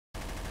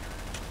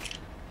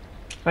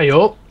Hey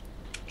up.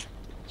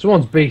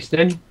 Someone's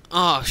beasting.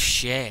 Oh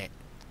shit.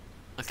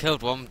 I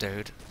killed one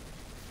dude.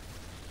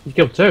 You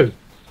killed two.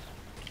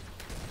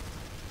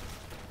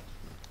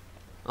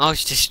 I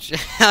was just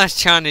I was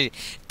trying to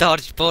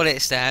dodge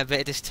bullets there, but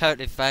it just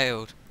totally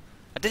failed.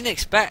 I didn't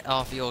expect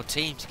half of your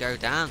team to go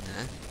down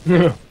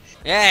there.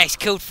 Yeah, he's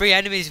killed 3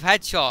 enemies with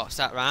headshots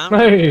that round.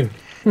 Hey.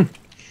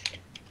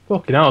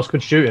 Fucking hell, I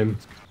could shoot him.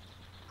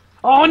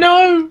 Oh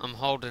no! I'm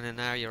holding an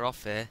area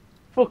off here.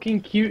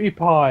 Fucking cutie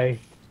pie.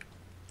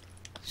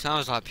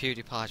 Sounds like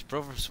PewDiePie's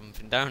brother or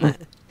something, don't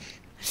it?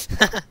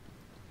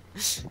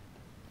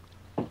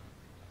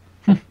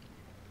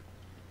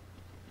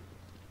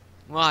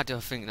 Why do I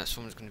think that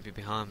someone's going to be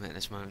behind me at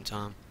this moment in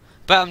time?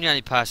 But I'm the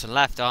only person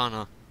left, aren't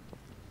I?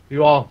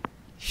 You are.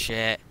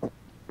 Shit.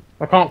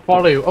 I can't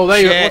follow you. Oh,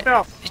 there you Shit. go.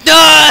 Watch No!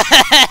 out.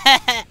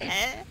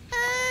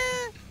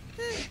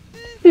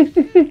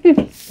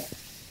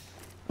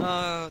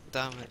 Oh,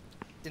 damn it.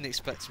 Didn't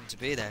expect him to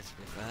be there, to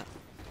be fair.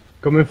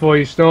 Coming for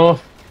you,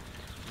 Snorf.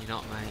 You're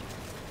not, mate.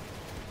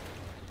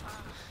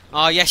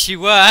 Oh, yes,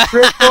 you were!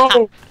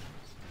 Triple.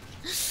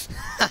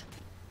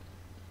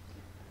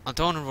 I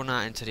don't want to run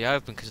out into the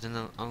open because then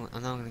I'm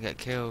going to get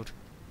killed.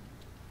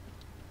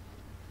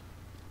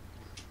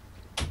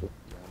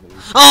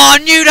 Oh, I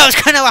knew that was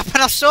going to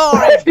happen! I saw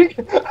him!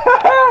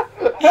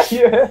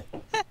 Yeah.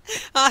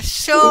 I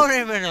saw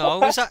him and all.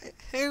 Was that,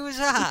 who was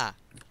that?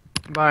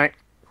 Mate.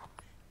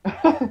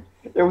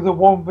 It was a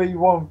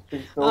 1v1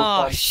 thing.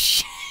 Oh,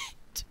 shit!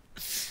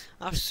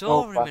 I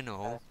saw him and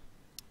all.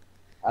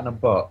 And a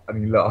butt,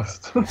 and he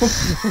lost.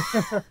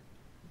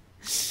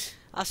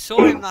 I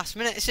saw him last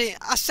minute. See,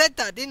 I said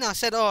that, didn't I? I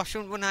said, oh, I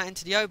shouldn't run out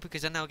into the open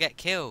because then I'll get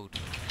killed.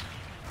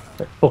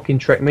 Don't fucking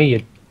trick me,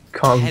 you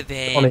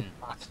Kevin. honest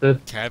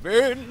bastard.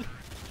 Kevin!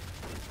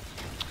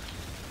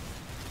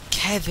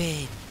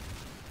 Kevin!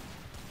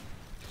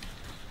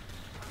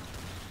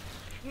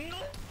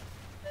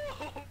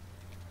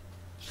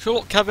 Shut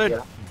up, Kevin!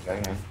 Yeah,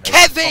 okay.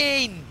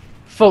 Kevin!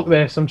 Fuck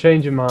this, I'm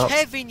changing my...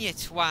 Kevin, you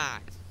twat!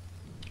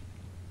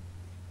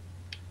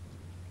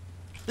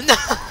 No!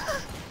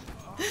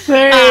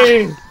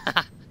 Hey!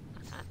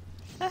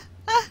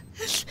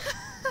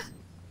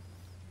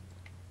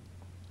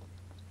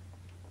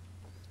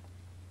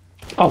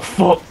 Oh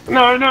fuck!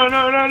 No, no,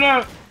 no, no,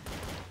 no!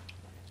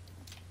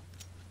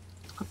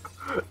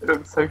 It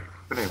looks so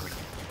funny when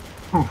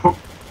you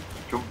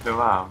jumped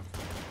around.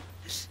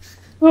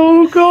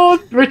 Oh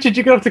god! Richard,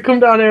 you're gonna have to come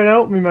down here and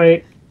help me,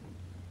 mate.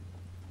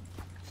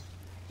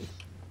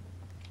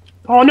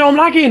 Oh no, I'm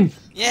lagging!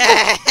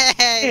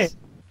 Yes!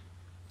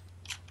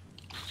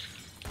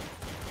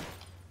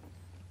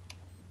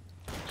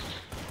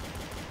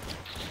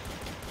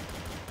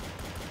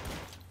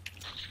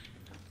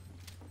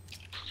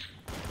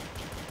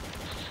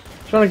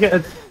 Trying to get a...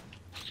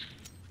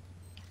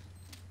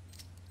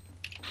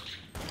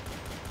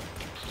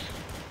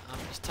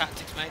 It's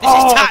tactics, mate. This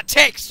Oh! is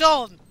tactics,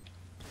 son!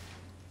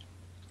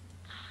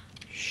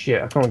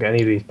 Shit, I can't get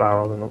any of these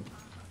barrels in them.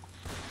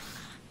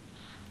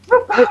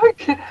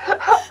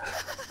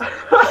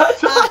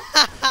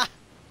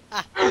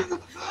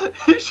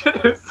 You should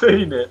have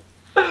seen it.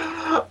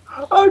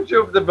 I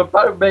jumped, the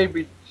boat made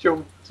me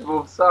jump to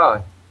one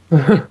side.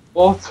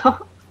 Water.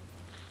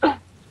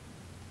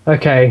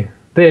 Okay,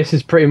 this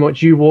is pretty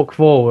much you walk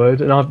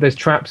forward and there's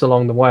traps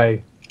along the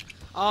way.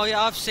 Oh,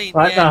 yeah, I've seen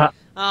Like yeah. that.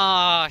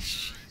 Oh,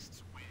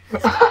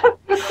 that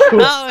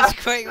was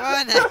quick,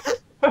 wasn't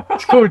it?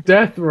 It's called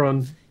Death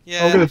Run.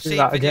 Yeah, I'm gonna I've do seen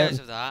that videos again.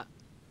 of that.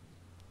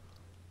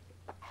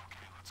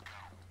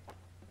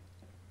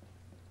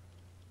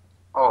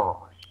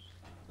 Oh.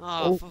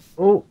 Oh,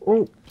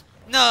 Oh,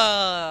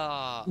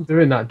 no! I'm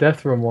doing that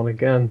Death Run one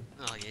again.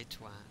 Oh, you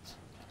twat.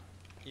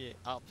 You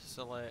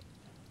absolute.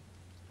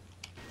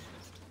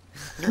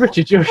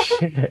 Richard, you're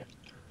shit.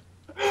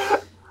 I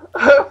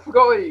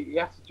forgot you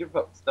have to jump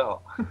up to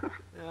start.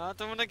 Yeah, I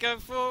don't want to go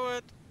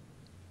forward.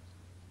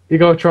 You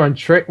gotta try and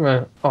trick me.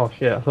 Oh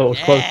shit, I thought it was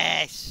close.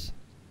 Yes!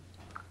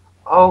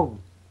 Oh.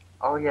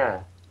 Oh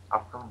yeah.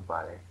 I've come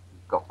by it.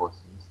 You've got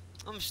buttons.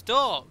 I'm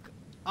stuck.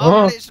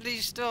 Oh. I'm literally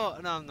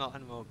stuck. No, I'm not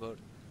anymore, good.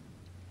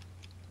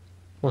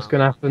 What's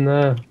gonna happen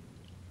there?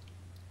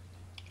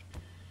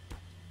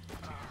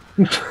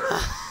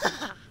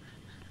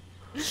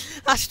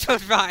 I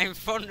stood right in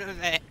front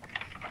of it.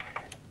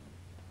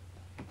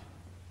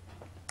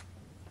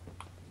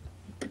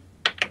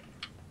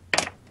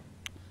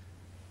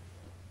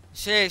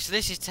 Seriously,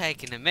 this is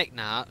taking the mick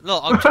now.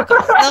 Look,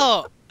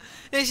 look!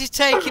 This is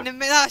taking the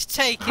mick. That's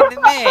taking the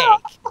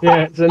mick.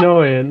 Yeah, it's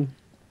annoying.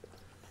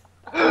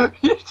 That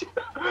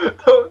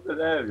was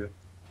hilarious.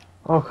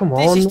 Oh come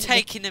This on. is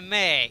taking the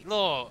mick.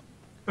 Look.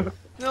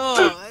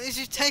 No, this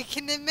is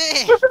taking the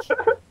mick.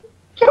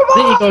 I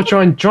think you gotta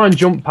try and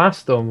jump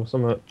past them or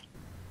something.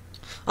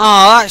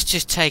 Oh, that's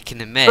just taking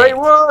the mick. They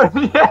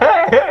won!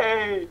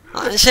 Yay!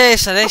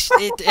 Seriously,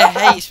 it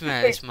hates me.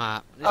 This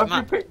map. Have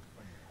you picked-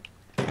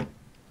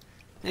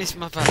 This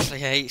map actually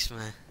hates me.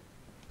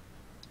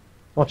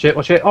 Watch it,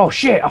 watch it. Oh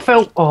shit, I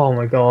fell. Oh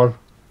my god.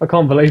 I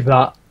can't believe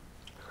that.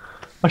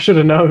 I should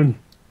have known.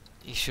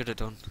 You should have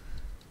done.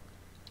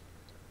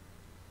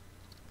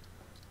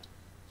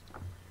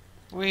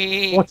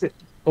 Wee. What's it?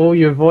 Oh,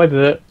 you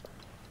avoided it.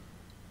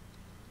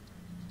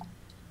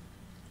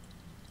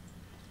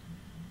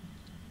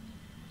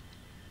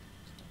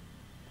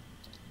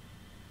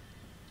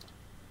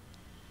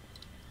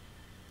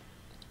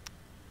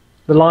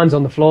 The line's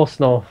on the floor,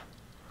 Snorf.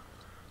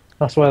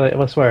 That's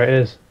where it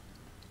is.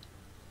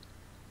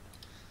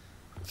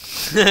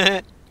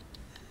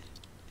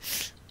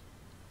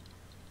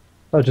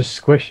 I'll just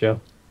squish you.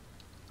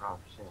 Oh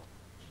shit.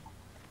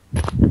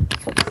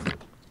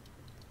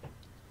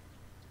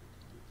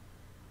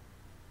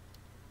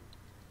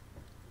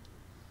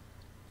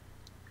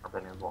 I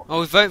don't know what.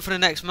 Oh, we vote for the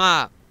next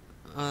map.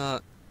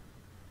 I'm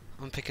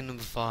picking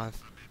number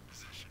 5.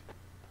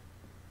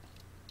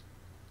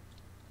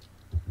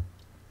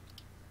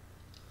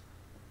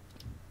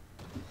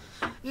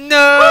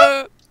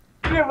 No!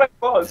 I knew where it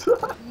was. No!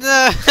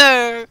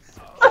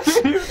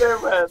 I knew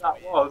where that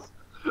was.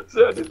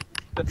 So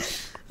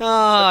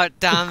Oh,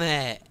 damn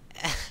it.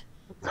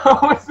 that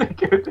was a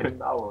good thing,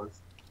 that was.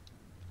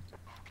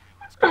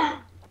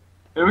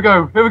 Here we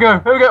go, here we go,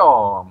 here we go.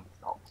 Oh, I'm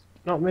stopped.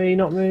 Not me,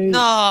 not me.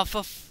 No,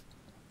 for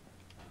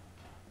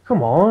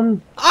Come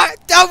on. I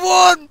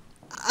won!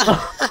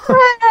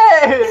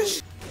 Hey!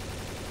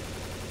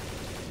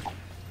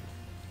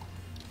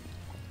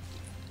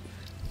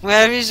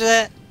 Where is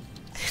it?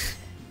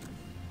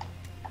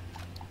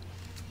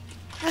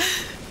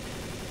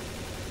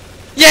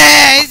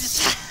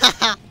 Yes!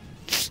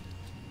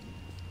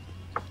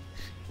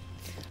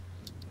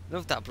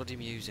 Love that bloody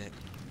music.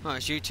 Right,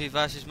 it's you two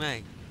versus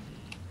me.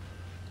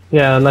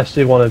 Yeah, unless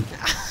you want to.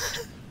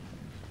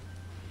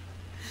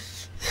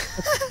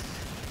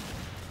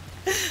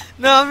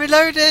 No, I'm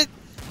reloaded!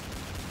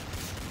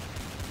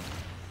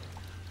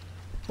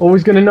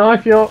 Always gonna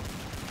knife you.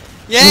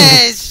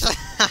 Yes!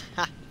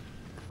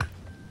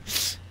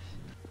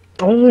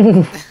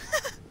 Oh.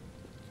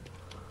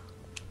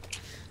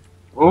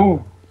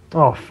 Oh,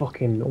 Oh,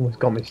 fucking almost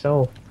got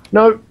myself.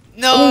 No.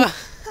 No!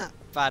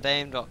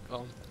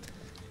 Badaim.com.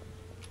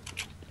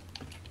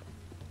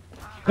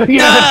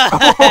 Yeah.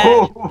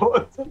 oh,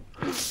 what?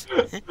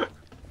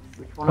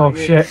 Which one Oh are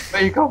you? shit.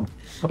 Where you come?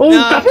 Oh, No,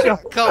 gotcha.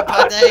 got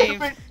I Badaim.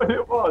 which one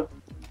it was.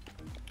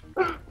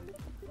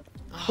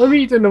 What do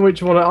you don't know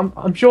which one?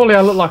 I'm surely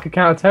I look like a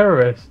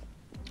counter-terrorist.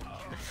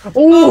 Oh,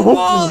 Oh,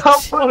 what?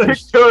 That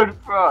was a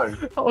good throw.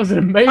 that was an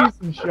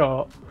amazing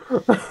shot.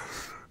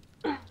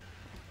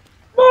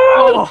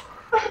 Oh,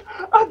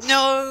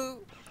 No!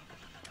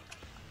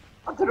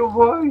 I don't know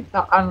why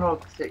that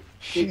analog stick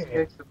Shit.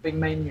 goes to the big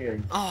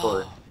menu.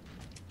 Oh.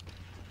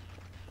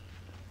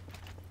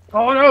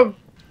 Oh no.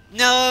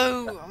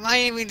 No! My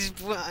aiming is.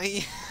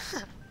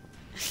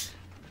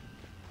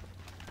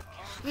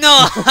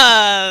 No!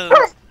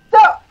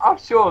 I'm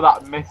sure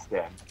that missed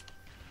him.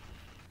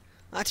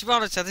 To be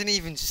honest, I didn't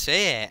even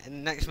see it,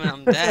 and next minute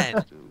I'm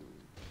dead.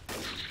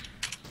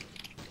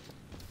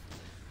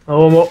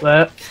 Oh, I'm up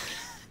there.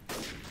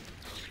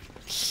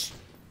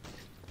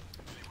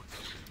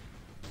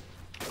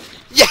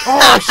 Yeah!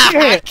 Oh,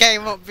 shit. I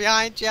came up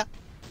behind you.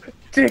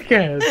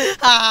 Dickhead.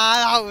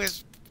 Ah, that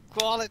was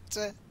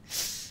quality.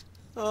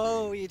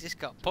 Oh, you just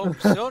got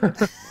pumped, son.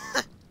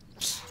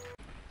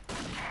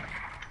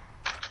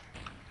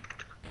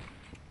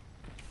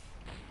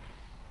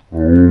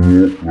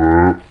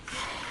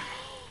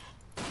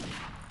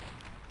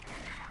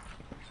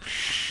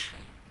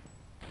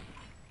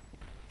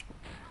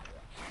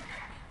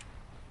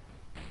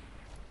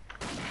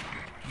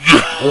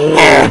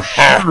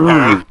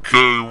 I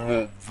came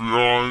up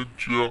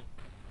behind you.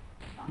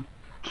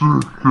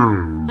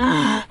 That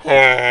was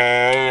quality.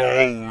 Oh,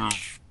 you just got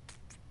bumped, son.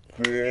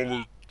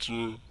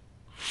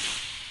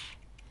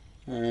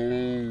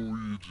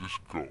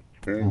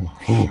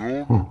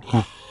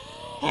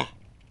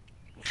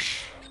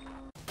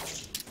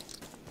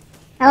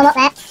 Oh, I'm up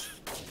there.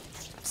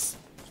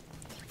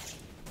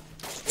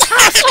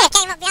 Oh, shit!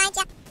 Came up behind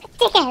you.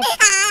 Dickhead.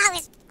 Ah, that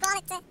was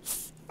quality.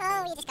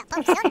 Oh, you just got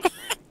pumped, son.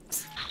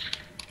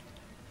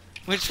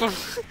 Which one?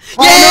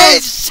 Oh,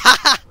 Yes!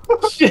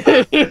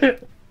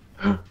 Shit.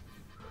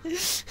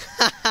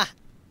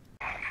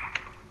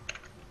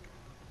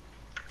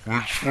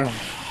 Which one?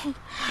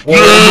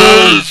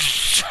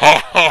 Yes!